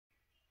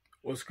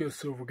What's good,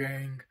 Silver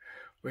Gang?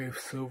 Wave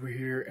Silver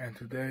here, and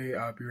today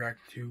I'll be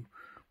reacting to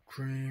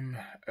Dream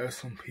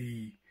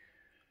SMP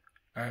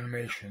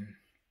animation.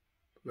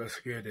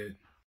 Let's get it.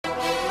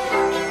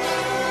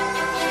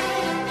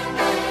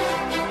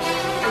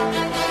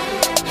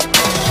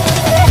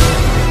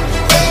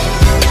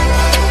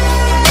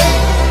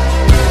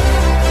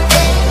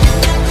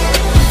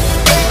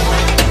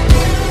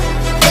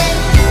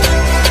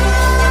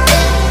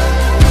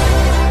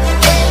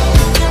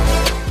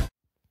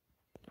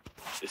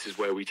 This is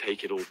where we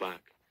take it all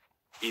back.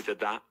 Either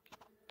that,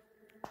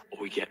 or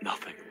we get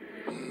nothing.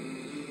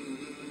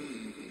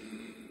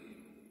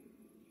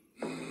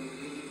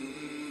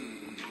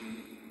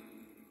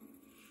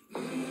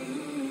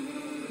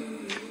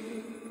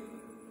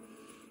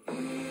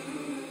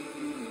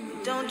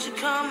 Don't you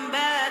come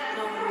back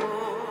no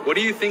more. What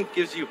do you think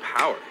gives you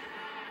power?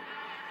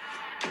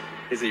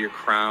 Is it your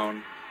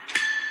crown?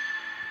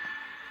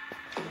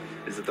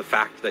 Is it the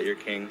fact that you're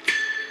king?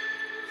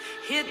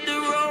 Hit the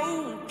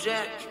road,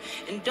 Jack,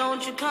 and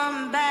don't you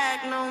come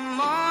back no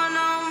more,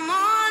 no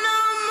more, no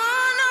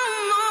more, no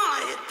more.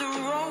 Hit the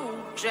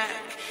road,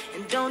 Jack,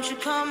 and don't you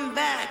come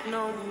back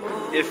no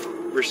more. If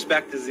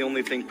respect is the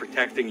only thing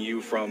protecting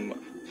you from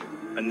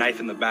a knife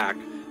in the back,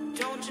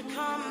 don't you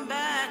come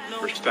back no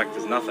more. Respect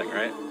is nothing,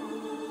 right?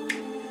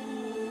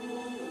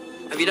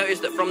 Have you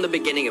noticed that from the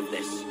beginning of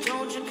this,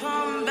 don't you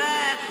come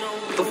back no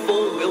more.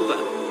 before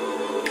Wilbur,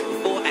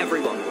 before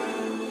everyone,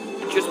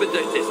 just with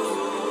this,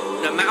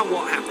 no matter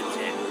what happens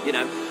here, you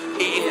know,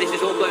 if this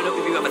is all blown up,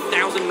 if you have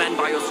 1,000 men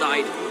by your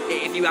side,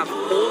 if you have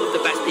all of the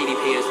best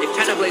PvPers, if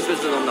Xenoblade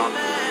was or not,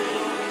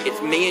 it's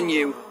me and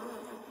you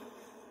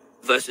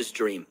versus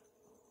Dream.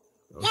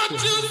 What you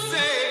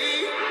say?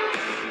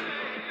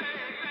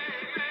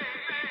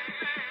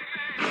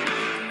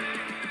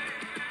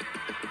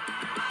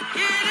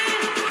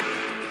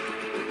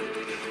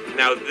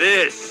 Now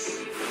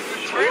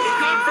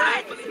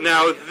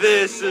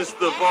this is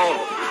the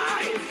vault.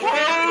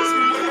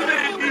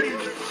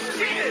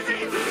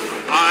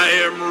 I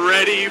am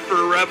ready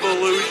for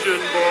revolution,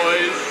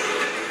 boys.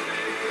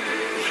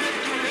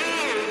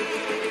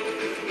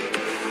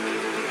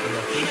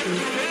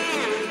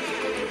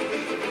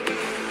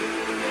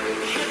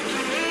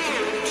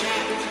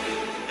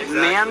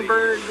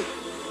 Manberg,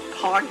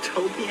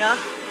 Pogtopia?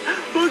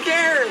 Who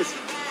cares?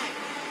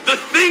 The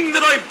thing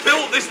that I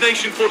built this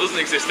nation for doesn't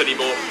exist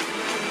anymore.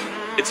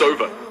 It's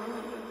over.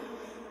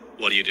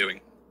 What are you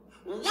doing?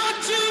 What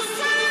you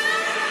say?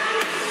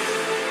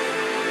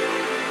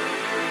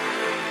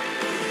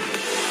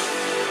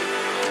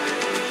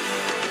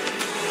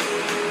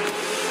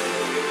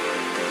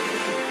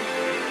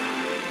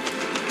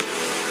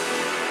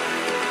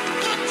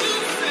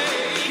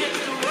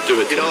 Do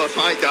it. You know, if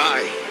I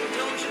die,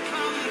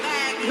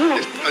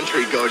 this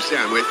country goes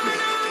down with me.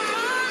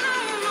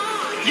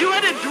 You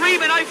had a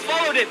dream and I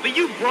followed it, but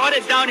you brought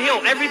it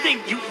downhill. Everything,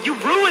 you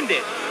ruined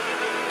it.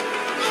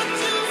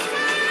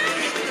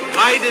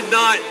 I did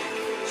not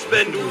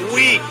spend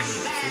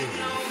weeks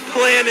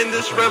planning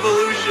this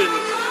revolution,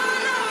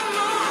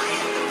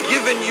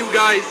 giving you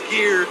guys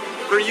gear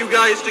for you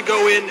guys to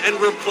go in and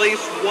replace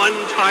one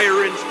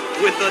tyrant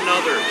with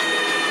another.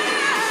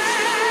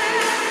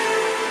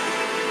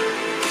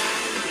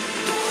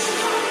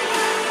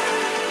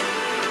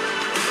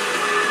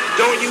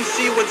 Don't you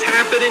see what's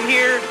happening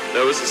here?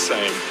 That was the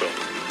same, Phil.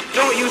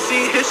 Don't you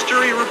see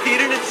history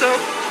repeating itself?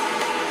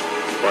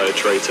 By a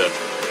traitor.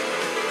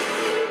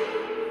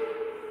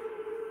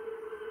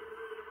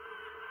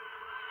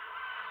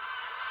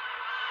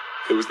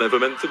 It was never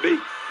meant to be.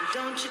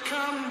 Don't you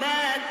come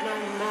back no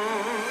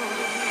more.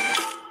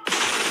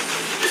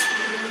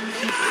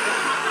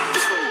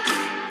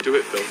 Do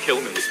it, Phil.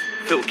 Kill me.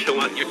 Phil,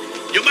 kill me.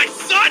 You're my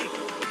son!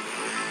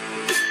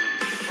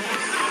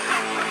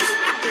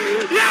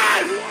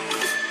 Yes!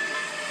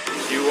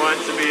 You want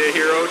to be a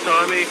hero,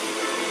 Tommy?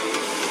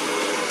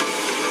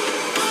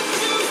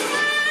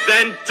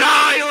 Then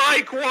die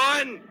like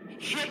one!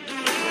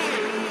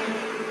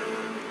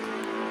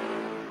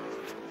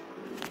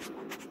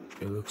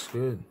 It looks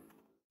good.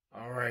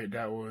 Alright,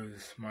 that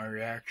was my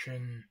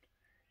reaction.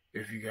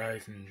 If you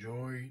guys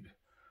enjoyed,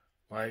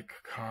 like,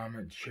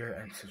 comment, share,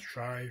 and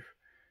subscribe.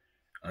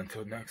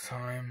 Until next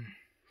time,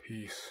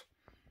 peace.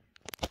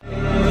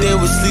 They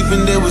was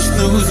sleeping, they was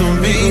snooze on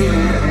me.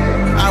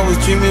 I was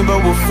dreaming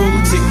about what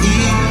food to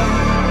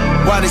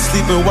eat. Why they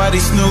sleeping, why they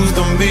snoozed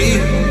on me?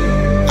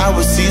 I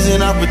was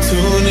seizing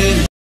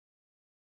opportunity.